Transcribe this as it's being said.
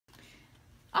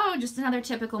Oh, just another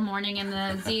typical morning in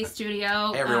the Z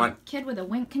studio. Hey, everyone. Kid with a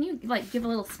wink. Can you, like, give a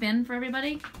little spin for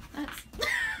everybody? That's,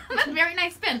 that's a very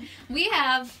nice spin. We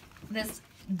have this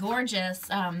gorgeous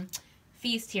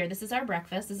feast here. This is our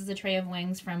breakfast. This is a tray of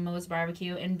wings from Moe's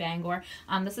Barbecue in Bangor.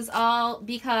 This is all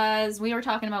because we were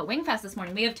talking about Wing Fest this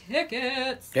morning. We have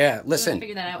tickets. Yeah, listen,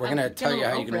 Figure that out. we're going to tell you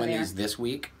how you can win there. these this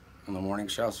week on the morning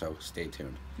show, so stay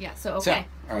tuned. Yeah, so, okay.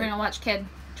 So, we're going to watch Kid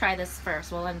try this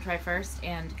first. We'll let him try first.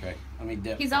 And okay, let me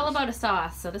dip. He's all about a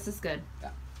sauce, so this is good.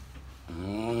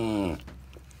 Mmm.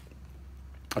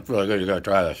 That's really good. You got to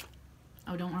try this.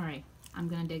 Oh, don't worry. I'm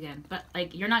going to dig in. But,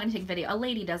 like, you're not going to take video. A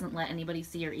lady doesn't let anybody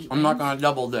see her eat I'm not going to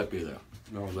double dip either.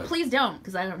 No, please don't,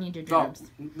 because I don't need your germs. So,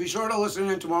 be sure to listen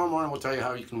in tomorrow morning. We'll tell you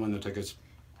how you can win the tickets.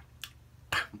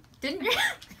 Didn't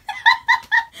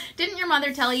your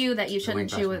mother tell you that you shouldn't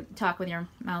talk with your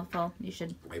mouth full? You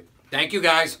should. Thank you,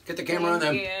 guys. Get the camera on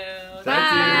them. Thank you.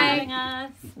 Bye.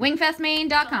 Thank you.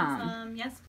 Wingfestmaine.com. Yes.